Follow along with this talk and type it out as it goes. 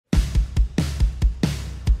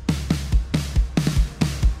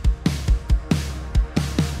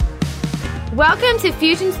Welcome to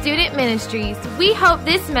Fusion Student Ministries. We hope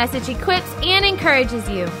this message equips and encourages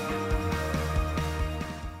you.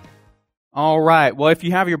 All right. Well, if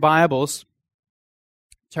you have your Bibles,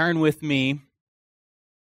 turn with me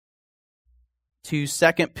to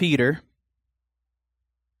 2 Peter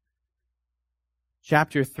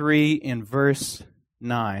chapter 3 and verse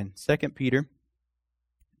 9. 2 Peter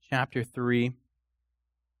chapter 3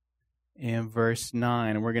 and verse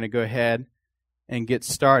 9. And we're going to go ahead and get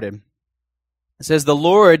started. It says, "The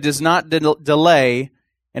Lord does not delay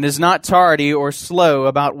and is not tardy or slow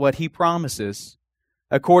about what He promises,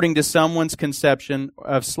 according to someone's conception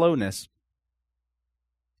of slowness.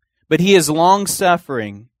 But He is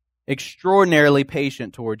long-suffering, extraordinarily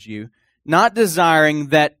patient towards you, not desiring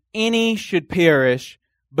that any should perish,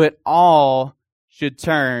 but all should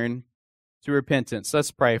turn to repentance." Let's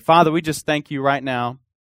pray. Father, we just thank you right now,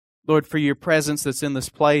 Lord, for your presence that's in this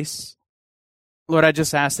place. Lord, I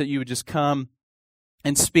just ask that you would just come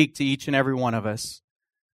and speak to each and every one of us.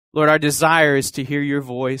 Lord, our desire is to hear your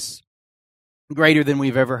voice greater than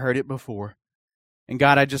we've ever heard it before. And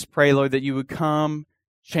God, I just pray, Lord, that you would come,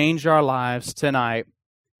 change our lives tonight.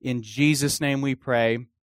 In Jesus' name we pray. And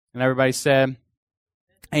everybody said,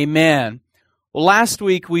 Amen. Well, last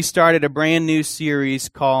week we started a brand new series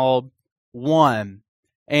called One.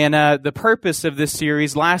 And the purpose of this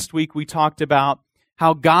series, last week we talked about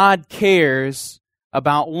how God cares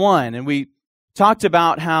about one. And we talked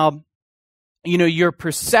about how, your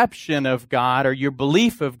perception of God or your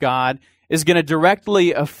belief of God is going to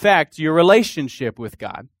directly affect your relationship with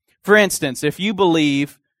God. For instance, if you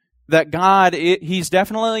believe that God, He's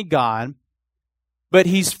definitely God, but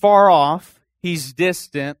He's far off, He's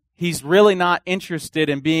distant, He's really not interested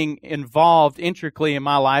in being involved intricately in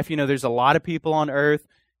my life. There's a lot of people on earth.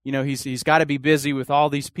 He's got to be busy with all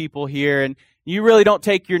these people here, and you really don't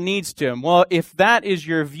take your needs to Him. Well, if that is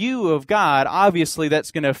your view of God, obviously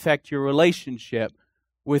that's going to affect your relationship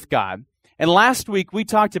with God. And last week we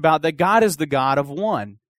talked about that God is the God of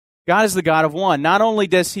one. God is the God of one. Not only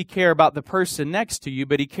does He care about the person next to you,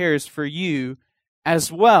 but He cares for you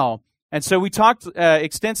as well. And so we talked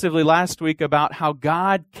extensively last week about how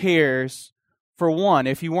God cares for one.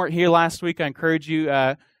 If you weren't here last week, I encourage you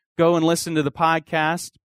go and listen to the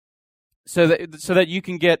podcast so that you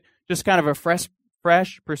can get just kind of a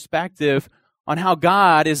fresh perspective on how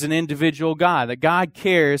God is an individual God, that God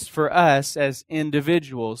cares for us as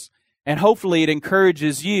individuals. And hopefully it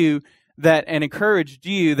encouraged you that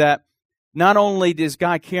not only is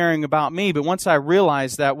God caring about me, but once I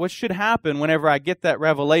realize that, what should happen whenever I get that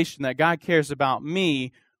revelation that God cares about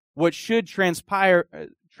me, what should transpire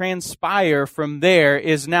from there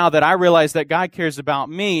is, now that I realize that God cares about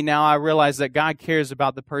me, now I realize that God cares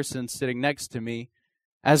about the person sitting next to me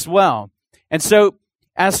as well. And so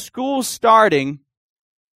as school's starting,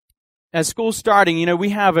 we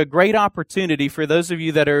have a great opportunity for those of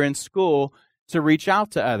you that are in school to reach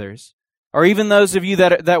out to others. Or even those of you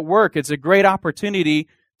that work, it's a great opportunity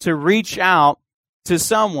to reach out to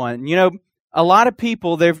someone. A lot of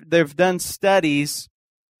people, they've done studies,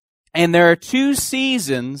 and there are two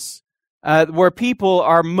seasons where people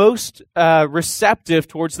are most receptive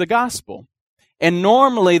towards the gospel. And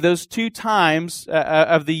normally those two times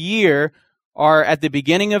of the year are at the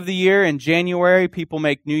beginning of the year. In January, people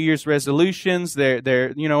make New Year's resolutions.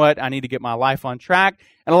 They're I need to get my life on track.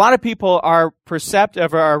 And a lot of people are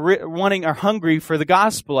perceptive, are hungry for the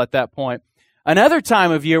gospel at that point. Another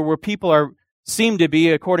time of year where people seem to be,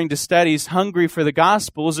 according to studies, hungry for the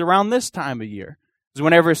gospel is around this time of year. Because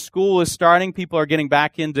whenever school is starting, people are getting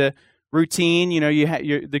back into routine.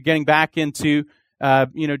 They're getting back into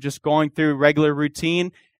just going through regular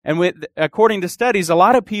routine. And according to studies, a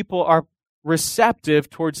lot of people are receptive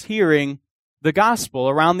towards hearing the gospel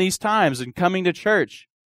around these times and coming to church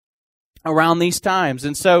around these times.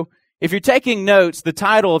 And so if you're taking notes, the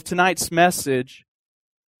title of tonight's message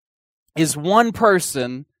is One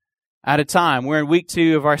Person at a Time. We're in week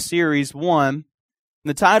 2 of our series, One. And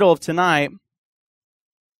the title of tonight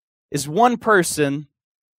is One Person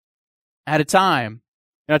at a Time.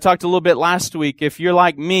 And I talked a little bit last week. If you're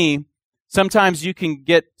like me, sometimes you can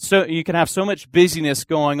have so much busyness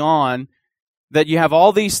going on that you have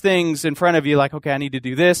all these things in front of you, like, okay, I need to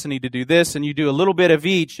do this, and you do a little bit of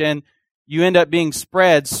each, and you end up being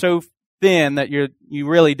spread so thin that you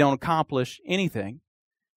really don't accomplish anything.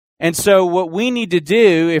 And so what we need to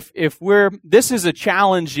do, this is a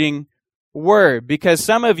challenging word, because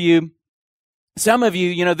some of you,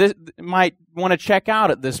 this might want to check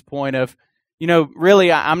out at this point of, really,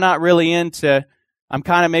 I'm not really into I'm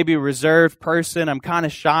kind of maybe a reserved person. I'm kind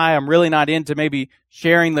of shy. I'm really not into maybe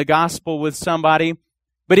sharing the gospel with somebody.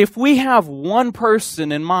 But if we have one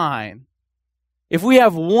person in mind if we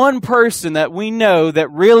have one person that we know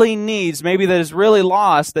that really needs, maybe that is really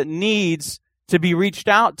lost, that needs to be reached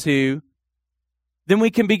out to, then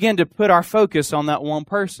we can begin to put our focus on that one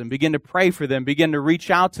person, begin to pray for them, begin to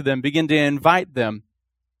reach out to them, begin to invite them.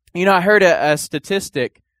 You know, I heard a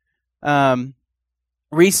statistic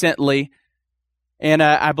recently, and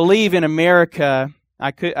I believe in America,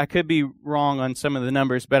 I could be wrong on some of the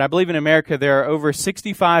numbers, but I believe in America there are over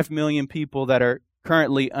 65 million people that are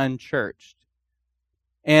currently unchurched.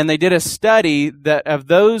 And they did a study that of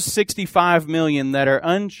those 65 million that are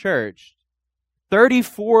unchurched,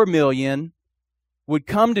 34 million would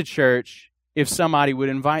come to church if somebody would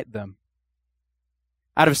invite them.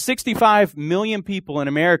 Out of 65 million people in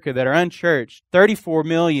America that are unchurched, 34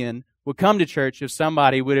 million would come to church if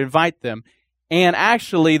somebody would invite them. And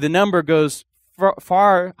actually, the number goes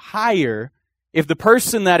far higher if the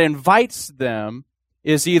person that invites them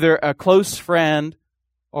is either a close friend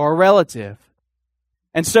or a relative.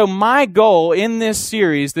 And so my goal in this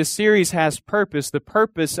series has purpose. The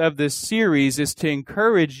purpose of this series is to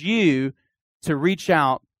encourage you to reach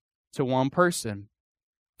out to one person.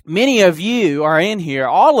 Many of you are in here,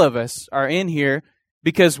 all of us are in here,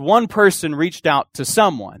 because one person reached out to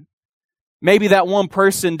someone. Maybe that one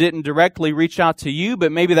person didn't directly reach out to you,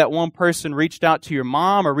 but maybe that one person reached out to your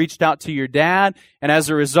mom or reached out to your dad, and as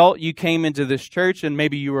a result, you came into this church, and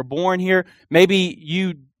maybe you were born here. Maybe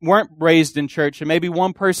you weren't raised in church, and maybe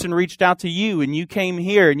one person reached out to you, and you came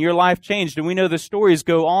here, and your life changed, and we know the stories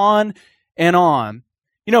go on and on.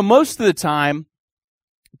 You know, most of the time,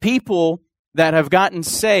 people that have gotten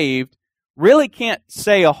saved really can't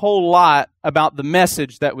say a whole lot about the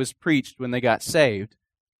message that was preached when they got saved,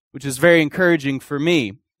 which is very encouraging for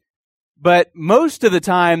me. But most of the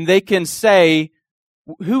time, they can say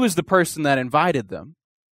who was the person that invited them.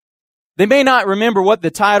 They may not remember what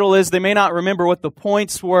the title is, they may not remember what the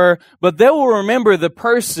points were, but they will remember the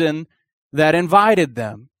person that invited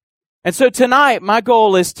them. And so tonight, my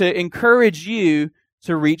goal is to encourage you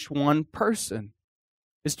to reach one person.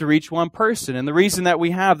 And the reason that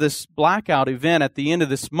we have this blackout event at the end of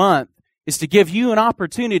this month is to give you an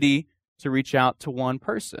opportunity to reach out to one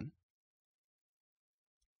person,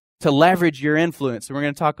 to leverage your influence. And we're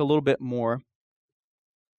going to talk a little bit more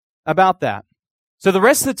about that. So the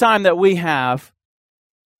rest of the time that we have,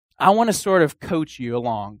 I want to sort of coach you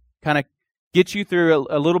along, kind of get you through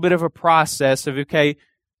a little bit of a process of, okay,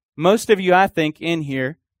 most of you, I think, in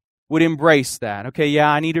here would embrace that. Okay,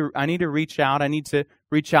 yeah, I need to reach out. I need to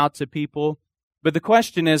reach out to people. But the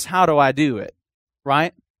question is, how do I do it?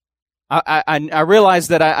 Right? I realize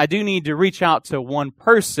that I do need to reach out to one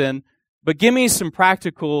person, but give me some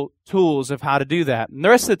practical tools of how to do that. And the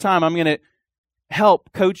rest of the time, I'm going to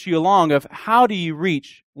help coach you along of how do you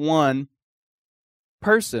reach one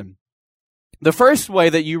person. The first way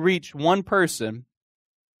that you reach one person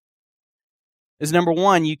is, number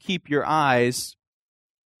one, you keep your eyes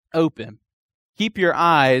open. Keep your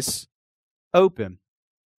eyes open.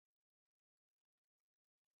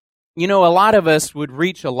 You know, a lot of us would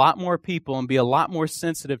reach a lot more people and be a lot more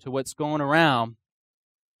sensitive to what's going around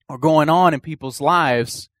or going on in people's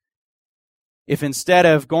lives if instead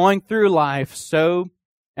of going through life so,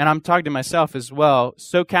 and I'm talking to myself as well,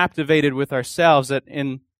 so captivated with ourselves that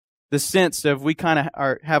in the sense of we kind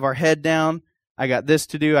of have our head down, I got this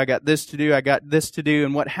to do, I got this to do, I got this to do,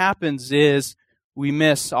 and what happens is we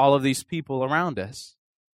miss all of these people around us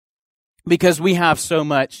because we have so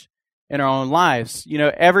much in our own lives. You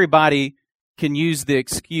know, everybody can use the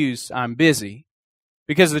excuse, I'm busy.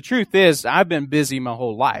 Because the truth is, I've been busy my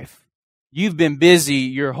whole life. You've been busy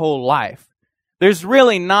your whole life. There's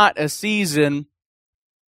really not a season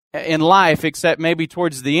in life except maybe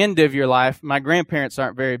towards the end of your life. My grandparents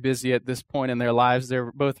aren't very busy at this point in their lives.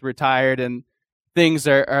 They're both retired and things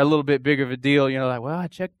are a little bit bigger of a deal. You know, like, well, I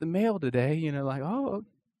checked the mail today. You know, like, oh,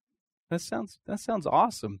 that sounds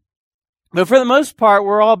awesome. But for the most part,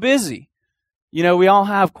 we're all busy. You know, we all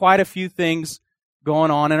have quite a few things going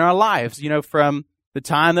on in our lives. You know, from the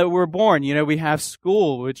time that we're born, you know, we have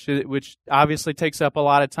school, which obviously takes up a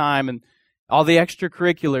lot of time, and all the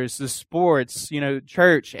extracurriculars, the sports, you know,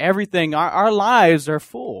 church, everything. Our lives are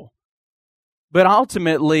full. But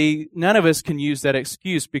ultimately, none of us can use that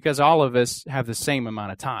excuse because all of us have the same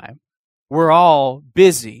amount of time. We're all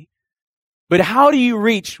busy. But how do you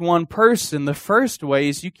reach one person? The first way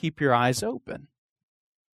is you keep your eyes open.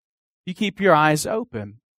 You keep your eyes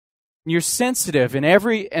open. You're sensitive in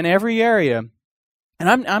every area.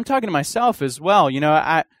 And I'm talking to myself as well. You know,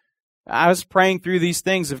 I was praying through these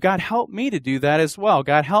things of God, help me to do that as well.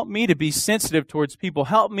 God, help me to be sensitive towards people.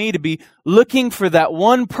 Help me to be looking for that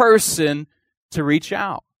one person to reach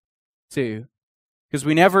out to. Because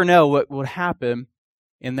we never know what will happen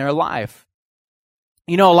in their life.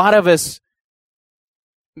 You know, a lot of us,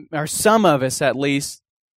 or some of us at least,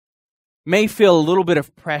 may feel a little bit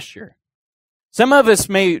of pressure. Some of us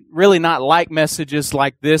may really not like messages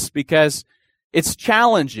like this because it's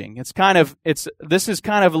challenging. This is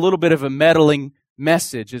kind of a little bit of a meddling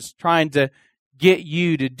message. It's trying to get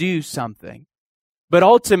you to do something. But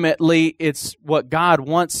ultimately, it's what God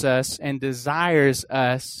wants us and desires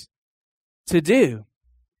us to do.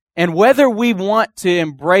 And whether we want to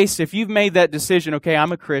embrace, if you've made that decision, okay,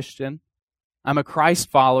 I'm a Christian, I'm a Christ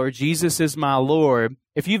follower, Jesus is my Lord.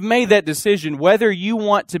 If you've made that decision, whether you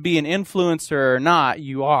want to be an influencer or not,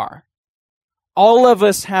 you are. All of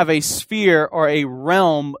us have a sphere or a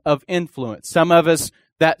realm of influence. Some of us,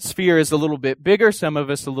 that sphere is a little bit bigger, some of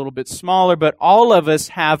us a little bit smaller, but all of us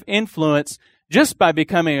have influence just by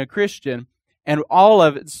becoming a Christian, and all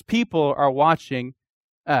of its people are watching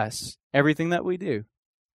us, everything that we do.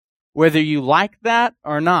 Whether you like that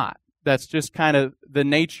or not, that's just kind of the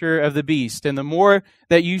nature of the beast. And the more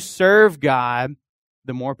that you serve God,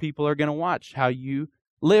 the more people are going to watch how you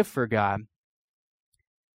live for God.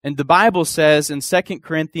 And the Bible says in 2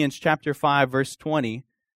 Corinthians chapter 5, verse 20, it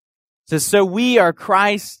says, "So we are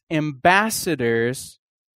Christ's ambassadors.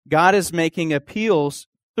 God is making appeals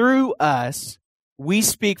through us. We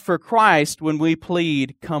speak for Christ when we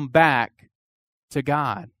plead, come back to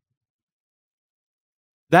God."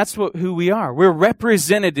 That's who we are. We're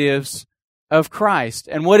representatives of Christ.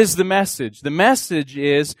 And what is the message? The message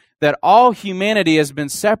is that all humanity has been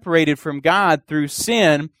separated from God through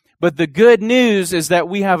sin, but the good news is that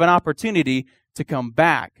we have an opportunity to come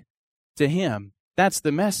back to Him. That's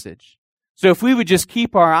the message. So if we would just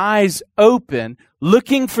keep our eyes open,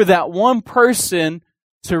 looking for that one person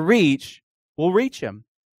to reach, we'll reach him.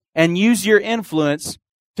 And use your influence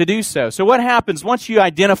to do so. So what happens once you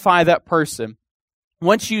identify that person?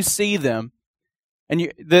 Once you see them,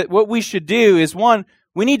 and what we should do is, one,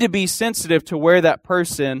 we need to be sensitive to where that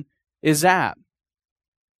person is at.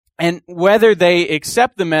 And whether they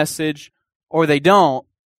accept the message or they don't,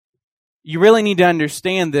 you really need to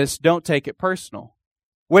understand this. Don't take it personal.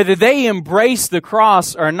 Whether they embrace the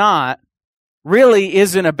cross or not really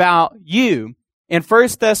isn't about you. In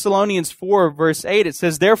 1 Thessalonians 4, verse 8, it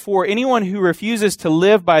says, "Therefore, anyone who refuses to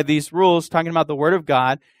live by these rules," talking about the Word of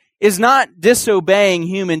God, "is not disobeying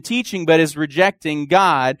human teaching, but is rejecting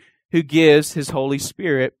God who gives His Holy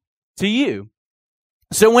Spirit to you."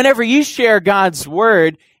 So whenever you share God's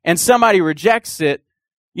Word and somebody rejects it,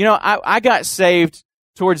 you know, I got saved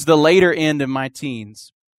towards the later end of my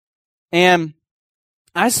teens. And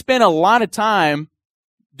I spent a lot of time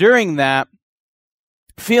during that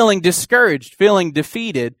feeling discouraged, feeling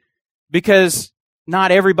defeated, because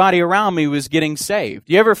not everybody around me was getting saved.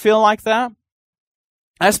 You ever feel like that?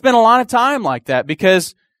 I spent a lot of time like that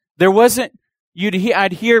because there wasn't,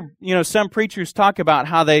 I'd hear, some preachers talk about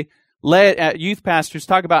how they led, youth pastors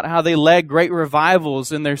talk about how they led great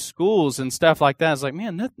revivals in their schools and stuff like that. I was like,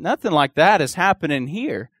 man, nothing like that is happening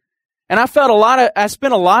here. And I spent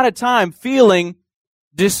a lot of time feeling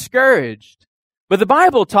discouraged. But the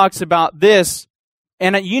Bible talks about this,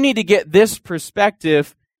 and you need to get this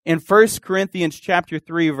perspective in 1 Corinthians chapter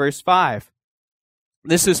 3, verse 5.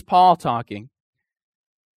 This is Paul talking.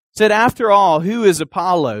 It said, "After all, who is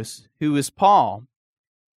Apollos? Who is Paul?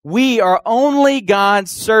 We are only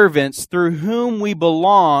God's servants through whom we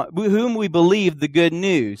believe the good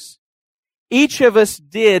news. Each of us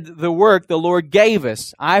did the work the Lord gave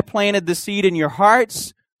us. I planted the seed in your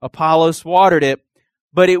hearts, Apollos watered it,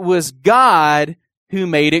 but it was God who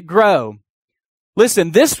made it grow."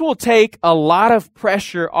 Listen, this will take a lot of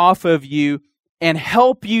pressure off of you and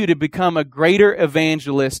help you to become a greater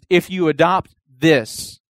evangelist if you adopt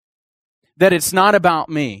this, that it's not about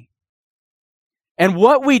me. And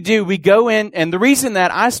what we do, we go in, and the reason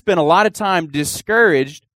that I spent a lot of time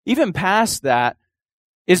discouraged, even past that,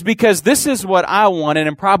 is because this is what I wanted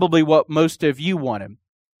and probably what most of you wanted.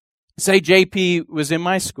 Say JP was in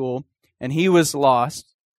my school and he was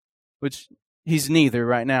lost, which he's neither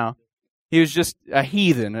right now. He was just a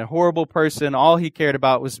heathen, a horrible person. All he cared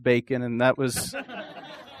about was bacon, and that was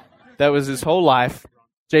his whole life.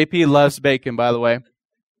 JP loves bacon, by the way.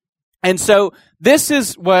 And so this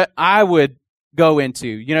is what I would go into.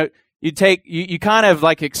 You kind of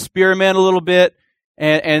like experiment a little bit,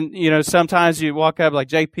 and sometimes you walk up like,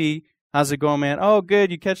 "JP, how's it going, man?" "Oh, good.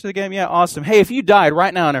 You catch the game? Yeah, awesome. Hey, if you died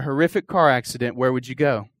right now in a horrific car accident, where would you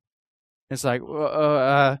go?" It's like,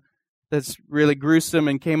 that's really gruesome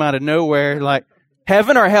and came out of nowhere. Like,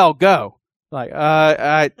 heaven or hell, go. Like,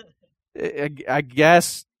 I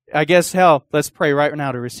guess hell. Let's pray right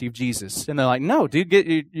now to receive Jesus. And they're like, "No,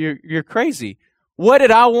 dude, you're crazy. what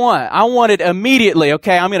did I want? I wanted immediately,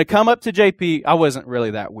 okay, I'm going to come up to JP. I wasn't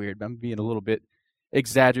really that weird. I'm being a little bit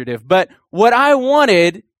exaggerative. But what I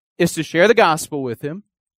wanted is to share the gospel with him.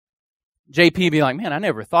 JP be like, man, I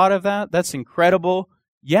never thought of that. That's incredible.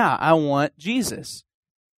 Yeah, I want Jesus.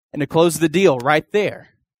 And to close the deal right there.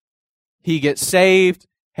 He gets saved.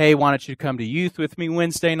 Hey, why don't you come to youth with me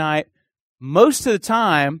Wednesday night? Most of the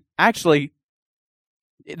time, actually,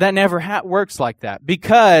 that never works like that,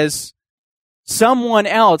 because someone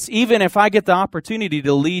else, even if I get the opportunity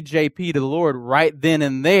to lead JP to the Lord right then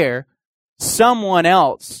and there, someone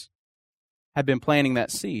else had been planting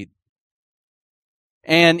that seed.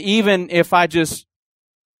 And even if I just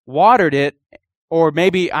watered it, or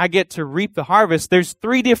maybe I get to reap the harvest, there's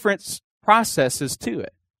 3 different processes to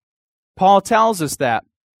it. Paul tells us that.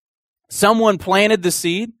 Someone planted the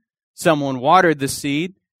seed, someone watered the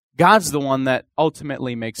seed, God's the one that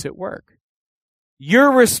ultimately makes it work.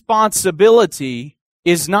 Your responsibility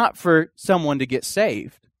is not for someone to get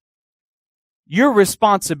saved. Your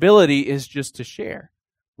responsibility is just to share.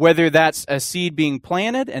 Whether that's a seed being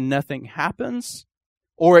planted and nothing happens,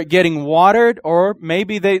 or it getting watered, or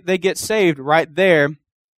maybe they get saved right there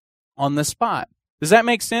on the spot. Does that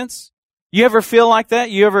make sense? You ever feel like that?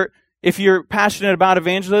 If you're passionate about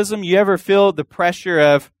evangelism, you ever feel the pressure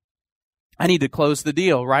of, I need to close the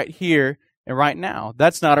deal right here and right now?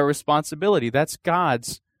 That's not a responsibility. That's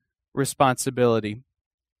God's responsibility.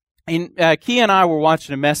 And Key and I were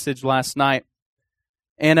watching a message last night,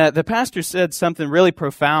 and the pastor said something really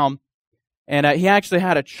profound. And he actually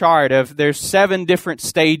had a chart of, there's 7 different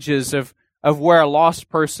stages of where a lost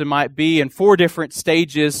person might be, and 4 different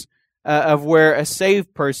stages of where a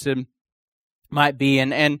saved person might be.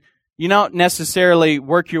 And you don't necessarily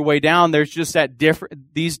work your way down. There's just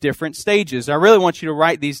these different stages. I really want you to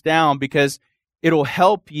write these down, because it'll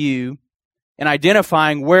help you in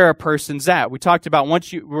identifying where a person's at. We talked about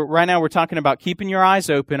right now we're talking about keeping your eyes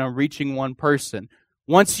open on reaching one person.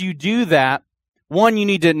 Once you do that, you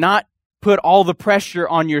need to not put all the pressure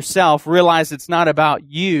on yourself. Realize it's not about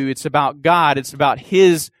you. It's about God. It's about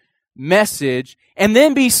His message. And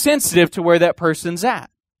then be sensitive to where that person's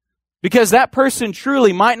at. Because that person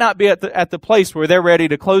truly might not be at the place where they're ready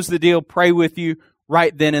to close the deal, pray with you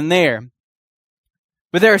right then and there.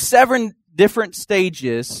 But there are 7 different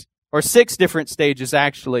stages, or 6 different stages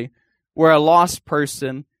actually, where a lost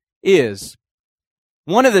person is.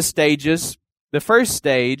 One of the stages, the first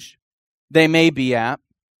stage they may be at,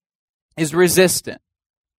 is resistant.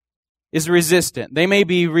 They may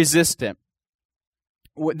be resistant.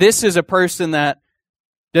 This is a person that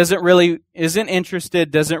isn't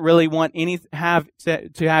interested, doesn't really want to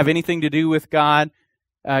have anything to do with God.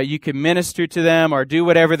 You can minister to them or do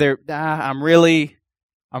whatever. I'm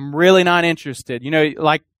really not interested. You know,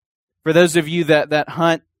 like for those of you that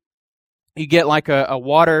hunt, you get like a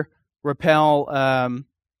water repel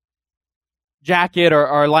jacket,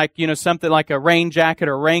 or like, you know, something like a rain jacket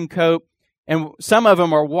or raincoat, and some of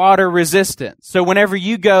them are water resistant. So whenever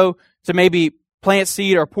you go to maybe plant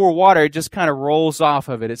seed or pour water, it just kind of rolls off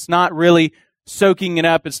of it. It's not really soaking it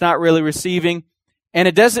up. It's not really receiving. And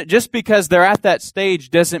it doesn't, just because they're at that stage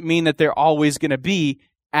doesn't mean that they're always going to be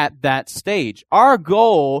at that stage. Our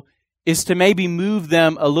goal is to maybe move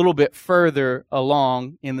them a little bit further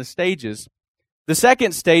along in the stages. The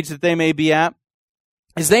second stage that they may be at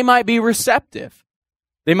is they might be receptive.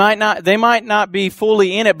 They might not be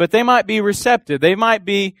fully in it, but they might be receptive. They might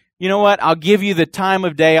be, you know what, I'll give you the time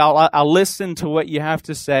of day. I'll listen to what you have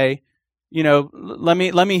to say. You know, let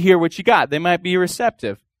me hear what you got. They might be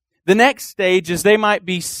receptive. The next stage is they might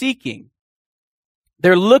be seeking.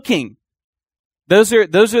 They're looking. Those are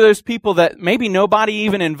those people that maybe nobody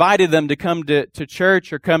even invited them to come to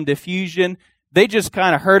church or come to Fusion. They just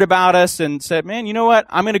kind of heard about us and said, man, you know what?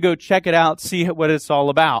 I'm going to go check it out, see what it's all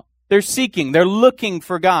about. They're seeking. They're looking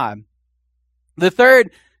for God. The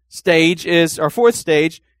fourth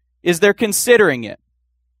stage is they're considering it.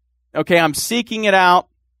 Okay, I'm seeking it out.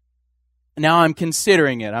 Now I'm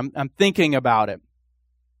considering it. I'm thinking about it.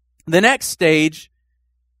 The next stage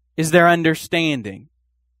is their understanding.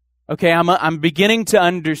 Okay, I'm beginning to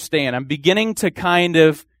understand. I'm beginning to kind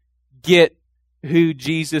of get who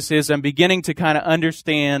Jesus is. I'm beginning to kind of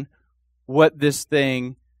understand what this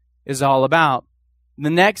thing is all about. The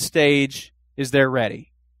next stage is they're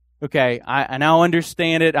ready. Okay, I now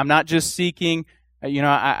understand it. I'm not just seeking. You know,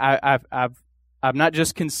 I'm not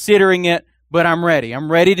just considering it, but I'm ready.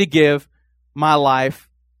 I'm ready to give my life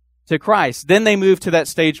to Christ. Then they move to that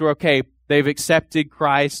stage where, okay, they've accepted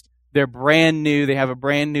Christ. They're brand new. They have a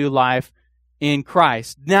brand new life in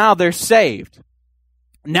Christ. Now they're saved.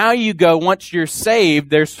 Now you go, once you're saved,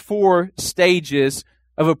 there's 4 stages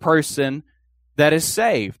of a person that is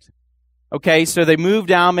saved. Okay, so they moved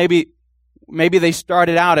down. Maybe they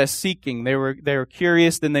started out as seeking. They were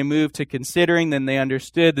curious, then they moved to considering, then they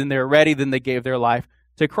understood, then they were ready, then they gave their life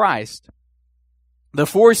to Christ. The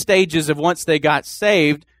 4 stages of once they got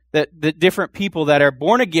saved, that the different people that are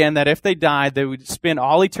born again, that if they died, they would spend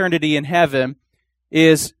all eternity in heaven,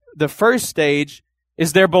 is the first stage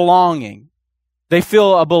is their belonging. They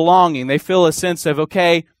feel a belonging. They feel a sense of,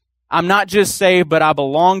 okay, I'm not just saved, but I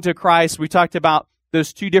belong to Christ. We talked about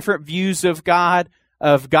those 2 different views of God,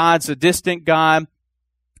 of God's a distant God.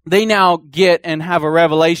 They now get and have a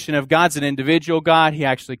revelation of God's an individual God. He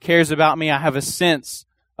actually cares about me. I have a sense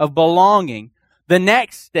of belonging. The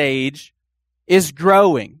next stage is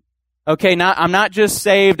growing. Okay, I'm not just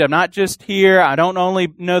saved. I'm not just here. I don't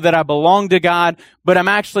only know that I belong to God, but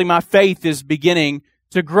my faith is beginning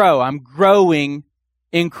to grow. I'm growing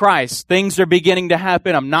in Christ. Things are beginning to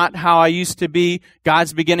happen. I'm not how I used to be.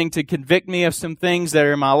 God's beginning to convict me of some things that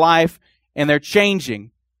are in my life, and they're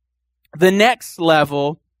changing. The next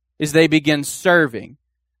level is they begin serving.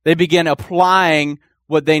 They begin applying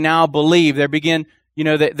what they now believe. They begin,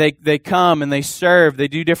 they come and they serve. They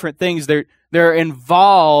do different things. They're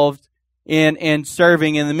involved in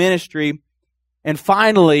serving in the ministry. And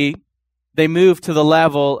finally, they move to the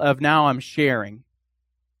level of now I'm sharing.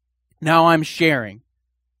 Now I'm sharing.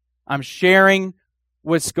 I'm sharing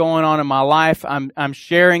what's going on in my life. I'm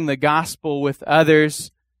sharing the gospel with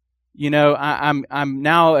others. I'm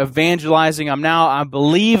now evangelizing. I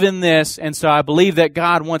believe in this, and so I believe that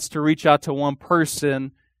God wants to reach out to one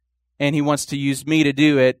person, and He wants to use me to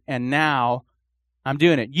do it, and now I'm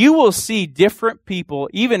doing it. You will see different people,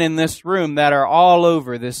 even in this room, that are all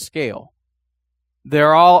over this scale.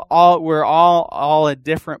 We're all at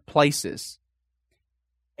different places.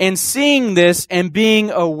 And seeing this and being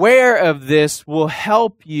aware of this will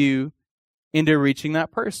help you into reaching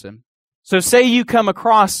that person. So say you come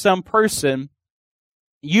across some person,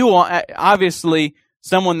 you will, obviously,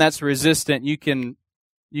 someone that's resistant, you can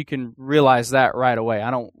realize that right away. I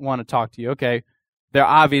don't want to talk to you. Okay, they're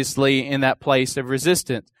obviously in that place of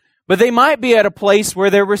resistance. But they might be at a place where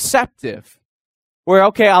they're receptive, where,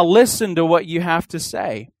 okay, I'll listen to what you have to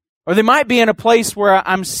say. Or they might be in a place where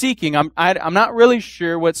I'm seeking. I'm not really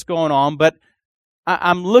sure what's going on, but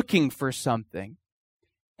I'm looking for something.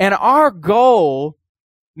 And our goal,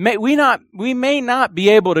 we may not be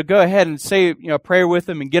able to go ahead and say a prayer with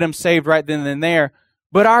them and get them saved right then and there,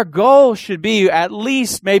 but our goal should be at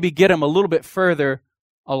least maybe get them a little bit further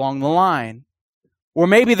along the line. Or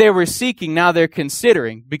maybe they were seeking, now they're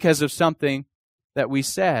considering because of something that we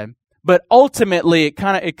said. But ultimately,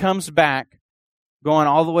 it comes back, going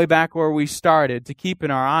all the way back where we started, to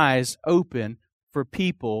keeping our eyes open for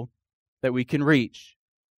people that we can reach.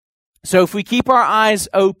 So if we keep our eyes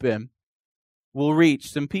open, we'll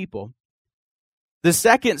reach some people. The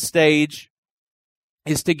second stage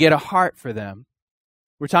is to get a heart for them.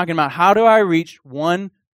 We're talking about, how do I reach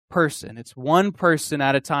one person? It's one person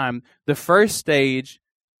at a time. The first stage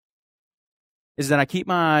is that I keep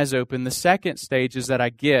my eyes open. The second stage is that I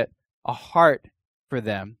get a heart for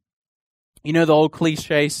them. You know the old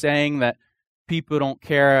cliche saying that people don't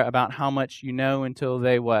care about how much you know until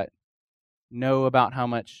they know about how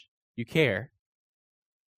much you care.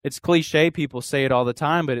 It's cliche, people say it all the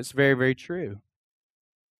time, but it's very, very true.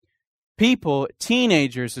 People,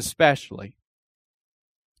 teenagers especially,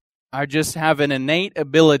 have an innate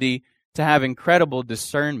ability to have incredible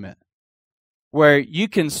discernment, where you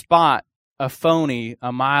can spot a phony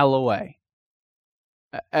a mile away.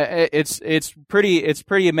 It's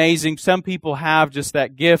pretty amazing. Some people have just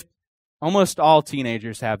that gift. Almost all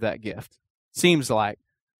teenagers have that gift, seems like,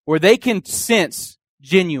 where they can sense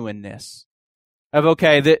genuineness of,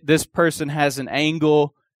 okay, this person has an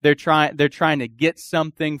angle. They're trying to get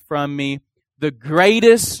something from me. The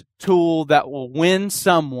greatest tool that will win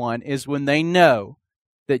someone is when they know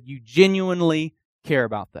that you genuinely care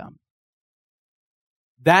about them.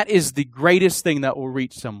 That is the greatest thing that will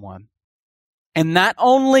reach someone. And that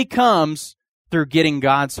only comes through getting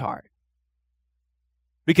God's heart.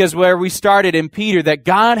 Because where we started in Peter, that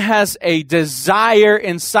God has a desire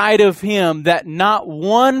inside of Him that not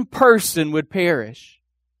one person would perish.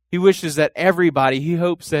 He wishes that He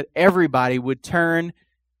hopes that everybody would turn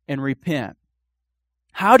and repent.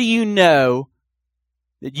 How do you know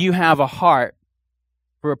that you have a heart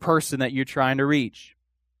for a person that you're trying to reach?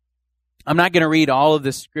 I'm not going to read all of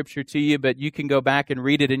this scripture to you, but you can go back and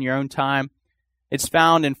read it in your own time. It's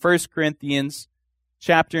found in 1 Corinthians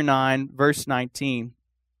chapter 9, verse 19.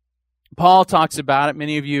 Paul talks about it.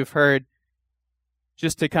 Many of you have heard.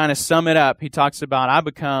 Just to kind of sum it up, he talks about, I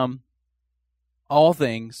become all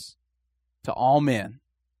things to all men.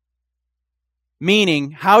 Meaning,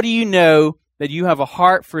 how do you know that you have a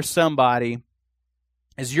heart for somebody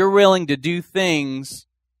as you're willing to do things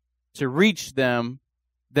to reach them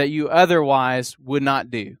that you otherwise would not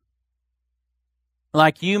do?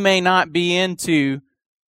 Like you may not be into,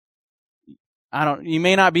 you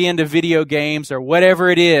may not be into video games or whatever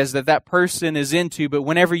it is that person is into, but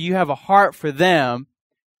whenever you have a heart for them,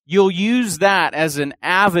 you'll use that as an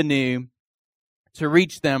avenue to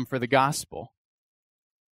reach them for the gospel.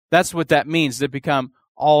 That's what that means, to become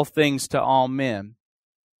all things to all men.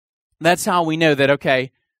 That's how we know that,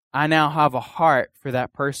 okay, I now have a heart for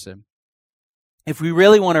that person. If we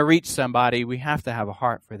really want to reach somebody, we have to have a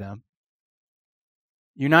heart for them.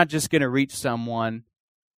 You're not just going to reach someone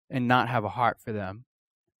and not have a heart for them.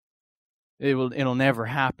 It'll never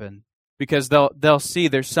happen, because they'll see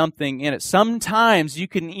there's something in it. Sometimes you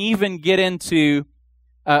can even get into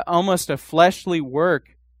almost a fleshly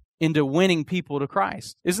work into winning people to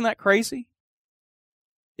Christ. Isn't that crazy?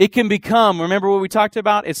 It can become, remember what we talked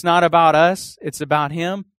about? It's not about us, it's about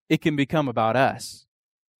Him. It can become about us.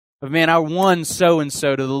 But man, I won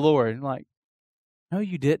so-and-so to the Lord. Like, no,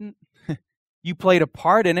 you didn't. You played a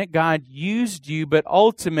part in it. God used you, but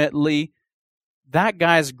ultimately, that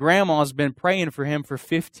guy's grandma's been praying for him for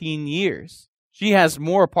 15 years. She has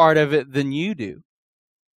more part of it than you do.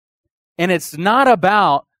 And it's not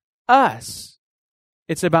about us.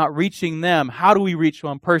 It's about reaching them. How do we reach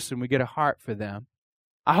one person? We get a heart for them.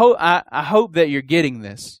 I hope that you're getting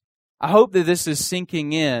this. I hope that this is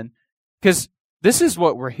sinking in, because this is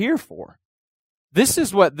what we're here for. This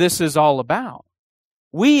is what this is all about.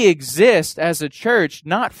 We exist as a church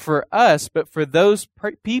not for us, but for those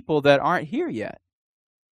people that aren't here yet.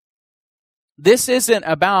 This isn't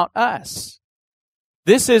about us.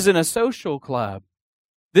 This isn't a social club.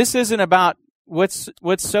 This isn't about what's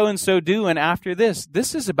so-and-so doing after this.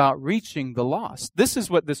 This is about reaching the lost. This is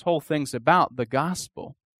what this whole thing's about, the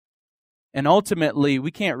gospel. And ultimately,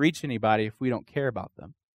 we can't reach anybody if we don't care about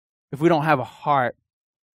them, if we don't have a heart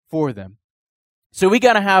for them. So we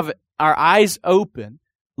got to have our eyes open,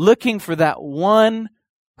 looking for that one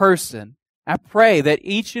person. I pray that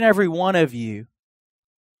each and every one of you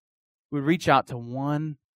would reach out to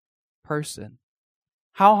one person.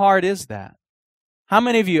 How hard is that? How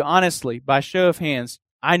many of you, honestly, by show of hands,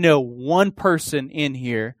 I know one person in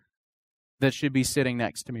here that should be sitting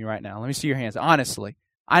next to me right now? Let me see your hands. Honestly,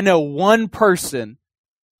 I know one person,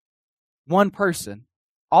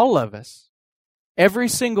 all of us, every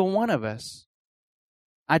single one of us.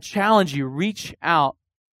 I challenge you, reach out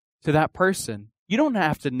to that person. You don't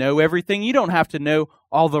have to know everything. You don't have to know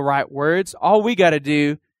all the right words. All we got to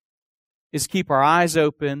do is keep our eyes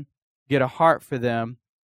open, get a heart for them.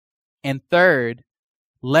 And third,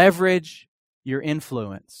 leverage your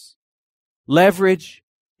influence. Leverage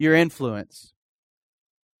your influence.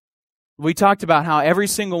 We talked about how every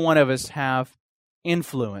single one of us have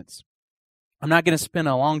influence. I'm not going to spend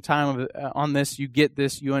a long time on this. You get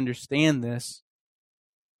this. You understand this.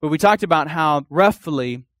 But we talked about how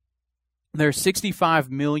roughly there are 65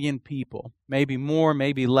 million people, maybe more,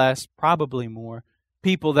 maybe less, probably more,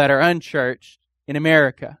 people that are unchurched in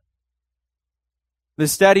America. The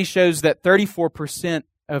study shows that 34%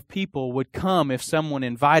 of people would come if someone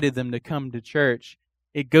invited them to come to church.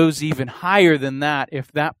 It goes even higher than that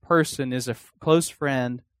if that person is a close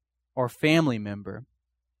friend or family member.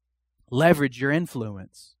 Leverage your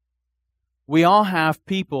influence. We all have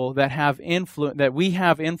people that have influence, that we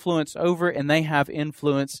have influence over, and they have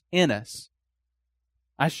influence in us.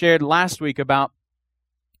 I shared last week about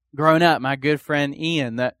growing up, my good friend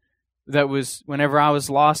Ian, that was, whenever I was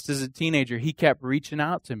lost as a teenager, he kept reaching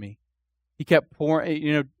out to me. He kept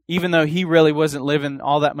pouring, even though he really wasn't living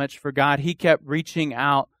all that much for God, he kept reaching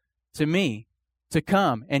out to me to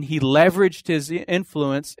come. And he leveraged his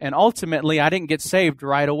influence, and ultimately I didn't get saved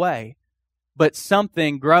right away. But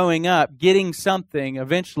something, growing up, getting something,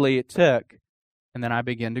 eventually it took, and then I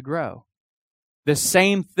began to grow. The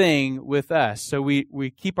same thing with us. So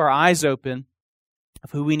we keep our eyes open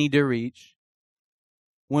of who we need to reach.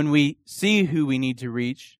 When we see who we need to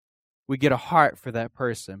reach, we get a heart for that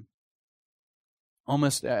person.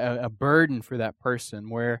 Almost a burden for that person,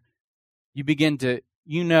 where you begin to,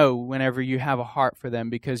 whenever you have a heart for them,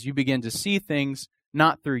 because you begin to see things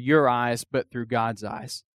not through your eyes, but through God's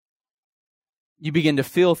eyes. You begin to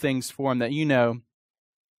feel things for them that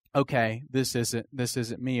okay, this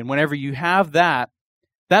isn't me. And whenever you have that,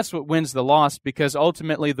 that's what wins the lost, because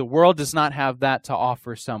ultimately the world does not have that to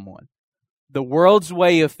offer someone. The world's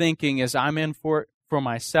way of thinking is, I'm in for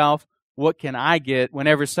myself. What can I get?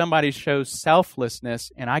 Whenever somebody shows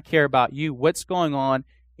selflessness and I care about you, what's going on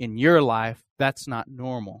in your life, that's not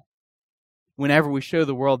normal. Whenever we show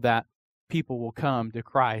the world that people will come to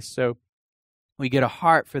Christ. So we get a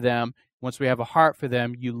heart for them. Once we have a heart for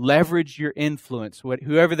them, you leverage your influence,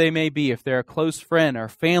 whoever they may be. If they're a close friend or a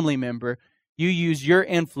family member, you use your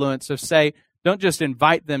influence of say, don't just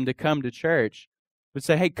invite them to come to church, but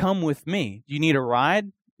say, hey, come with me. Do you need a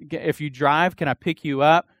ride? If you drive, can I pick you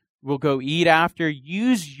up? We'll go eat after.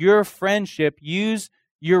 Use your friendship, use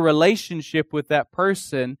your relationship with that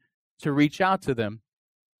person to reach out to them.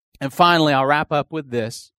 And finally, I'll wrap up with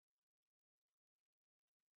this.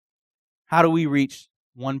 How do we reach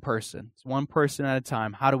one person? It's one person at a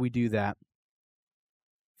time. How do we do that?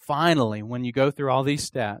 Finally, when you go through all these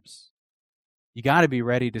steps, you got to be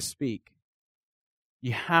ready to speak.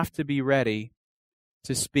 You have to be ready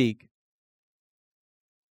to speak.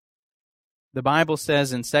 The Bible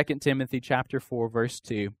says in 2 Timothy chapter 4, verse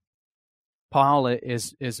 2, Paul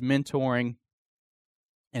is mentoring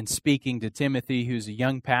and speaking to Timothy, who's a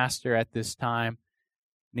young pastor at this time.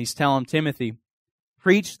 And he's telling Timothy,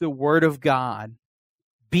 preach the word of God.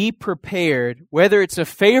 Be prepared, whether it's a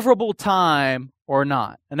favorable time or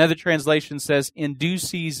not. Another translation says, in due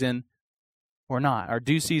season or not, or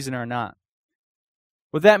due season or not.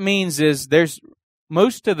 What that means is there's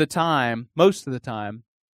most of the time,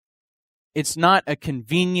 it's not a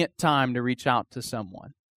convenient time to reach out to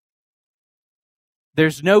someone.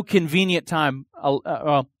 There's no convenient time.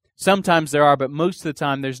 Sometimes there are, but most of the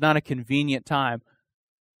time there's not a convenient time.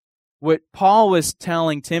 What Paul was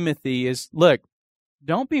telling Timothy is, look,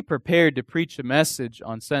 don't be prepared to preach a message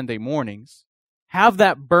on Sunday mornings. Have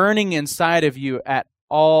that burning inside of you at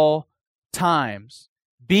all times.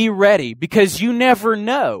 Be ready, because you never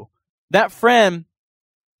know. That friend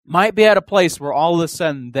might be at a place where all of a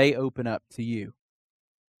sudden they open up to you.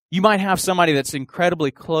 You might have somebody that's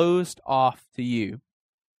incredibly closed off to you,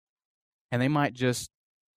 and they might just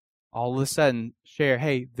all of a sudden share,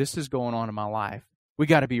 hey, this is going on in my life. We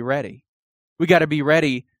got to be ready. We got to be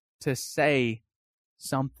ready to say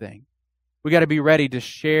something. We got to be ready to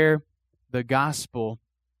share the gospel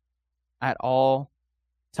at all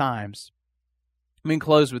times. Let me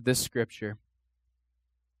close with this scripture.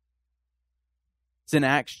 It's in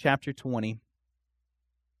Acts chapter 20,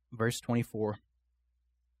 verse 24.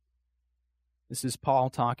 This is Paul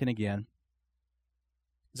talking again.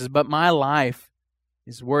 He says, but my life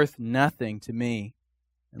is worth nothing to me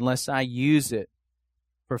unless I use it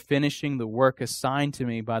for finishing the work assigned to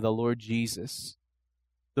me by the Lord Jesus,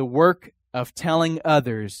 the work of telling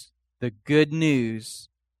others the good news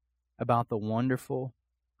about the wonderful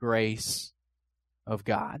grace of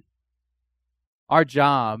God. Our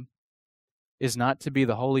job is not to be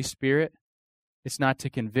the Holy Spirit. It's not to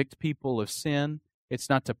convict people of sin. It's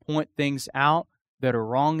not to point things out that are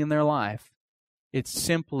wrong in their life. It's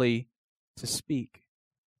simply to speak.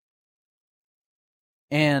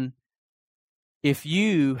 And if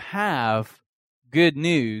you have good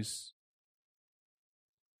news,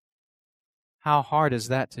 how hard is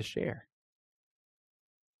that to share?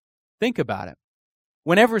 Think about it.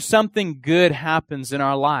 Whenever something good happens in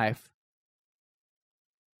our life,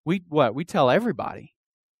 we tell everybody.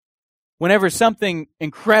 Whenever something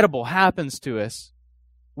incredible happens to us,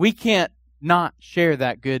 we can't not share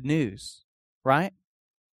that good news, right?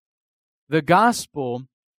 The gospel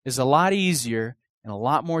is a lot easier and a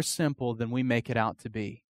lot more simple than we make it out to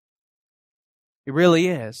be. It really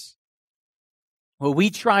is. What we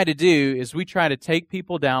try to do is we try to take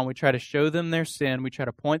people down, we try to show them their sin, we try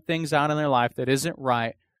to point things out in their life that isn't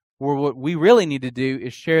right, where what we really need to do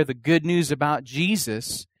is share the good news about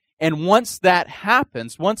Jesus. And once that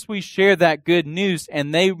happens, once we share that good news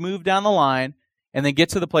and they move down the line and they get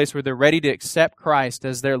to the place where they're ready to accept Christ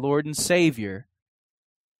as their Lord and Savior,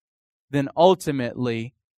 then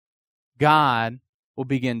ultimately God will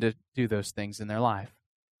begin to do those things in their life.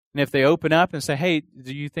 And if they open up and say, hey,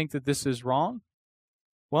 do you think that this is wrong?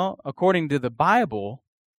 Well, according to the Bible,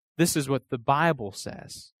 this is what the Bible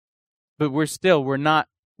says. But we're not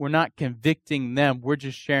convicting them. We're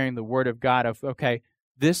just sharing the Word of God of, okay,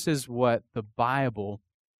 this is what the Bible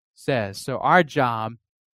says. So our job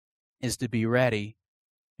is to be ready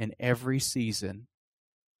in every season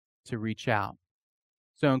to reach out.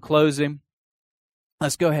 So in closing,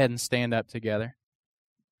 let's go ahead and stand up together.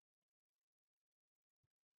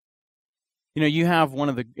 You know, you have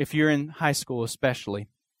if you're in high school especially,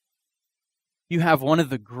 you have one of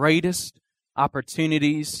the greatest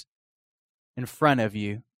opportunities in front of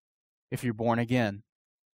you if you're born again.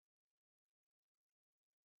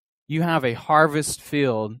 You have a harvest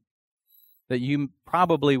field that you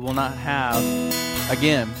probably will not have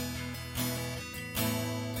again.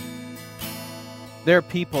 There are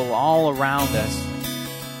people all around us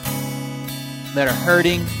that are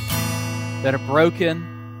hurting, that are broken,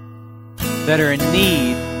 that are in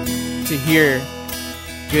need to hear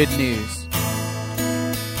good news.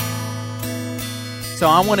 So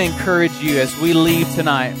I want to encourage you as we leave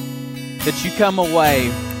tonight that you come away,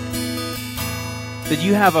 that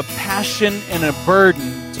you have a passion and a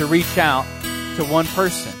burden to reach out to one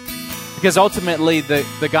person. Because ultimately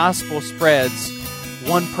the gospel spreads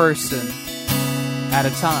one person at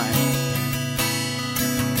a time.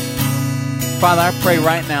 Father, I pray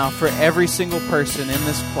right now for every single person in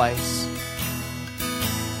this place.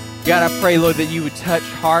 God, I pray, Lord, that you would touch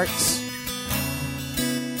hearts.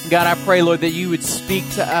 God, I pray, Lord, that you would speak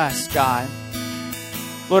to us, God.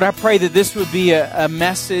 Lord, I pray that this would be a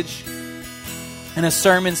message and a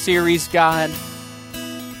sermon series, God,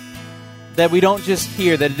 that we don't just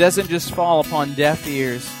hear, that it doesn't just fall upon deaf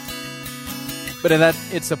ears, but that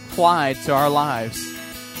it's applied to our lives.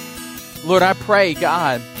 Lord, I pray,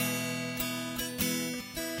 God,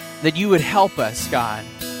 that you would help us, God,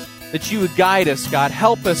 that you would guide us, God.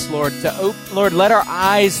 Help us, Lord, Lord, let our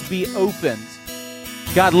eyes be opened.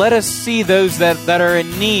 God, let us see those that are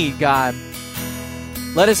in need, God.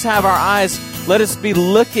 Let us have our eyes, let us be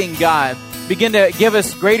looking, God. Begin to give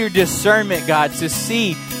us greater discernment, God, to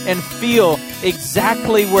see and feel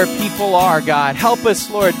exactly where people are, God. Help us,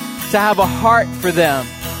 Lord, to have a heart for them.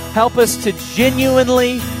 Help us to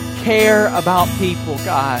genuinely care about people,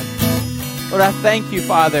 God. Lord, I thank you,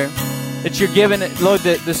 Father, that you're giving it, Lord,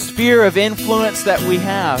 the sphere of influence that we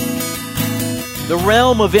have, the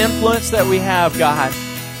realm of influence that we have, God.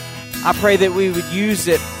 I pray that we would use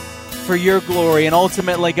it for your glory. And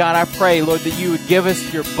ultimately, God, I pray, Lord, that you would give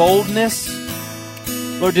us your boldness.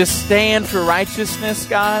 Lord, to stand for righteousness,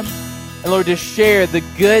 God. And Lord, to share the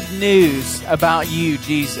good news about you,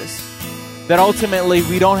 Jesus. That ultimately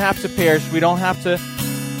we don't have to perish. We don't have to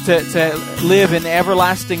live in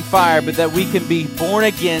everlasting fire, but that we can be born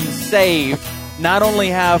again, saved, not only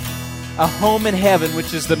have a home in heaven,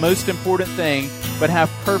 which is the most important thing, but have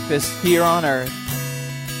purpose here on earth.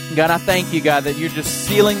 God, I thank you, God, that you're just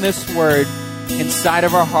sealing this word inside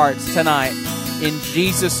of our hearts tonight. In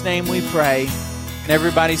Jesus' name we pray. And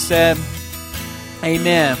everybody said,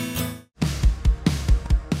 amen.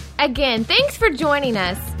 Again, thanks for joining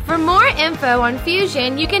us. For more info on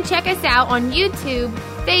Fusion, you can check us out on YouTube,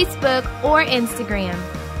 Facebook, or Instagram.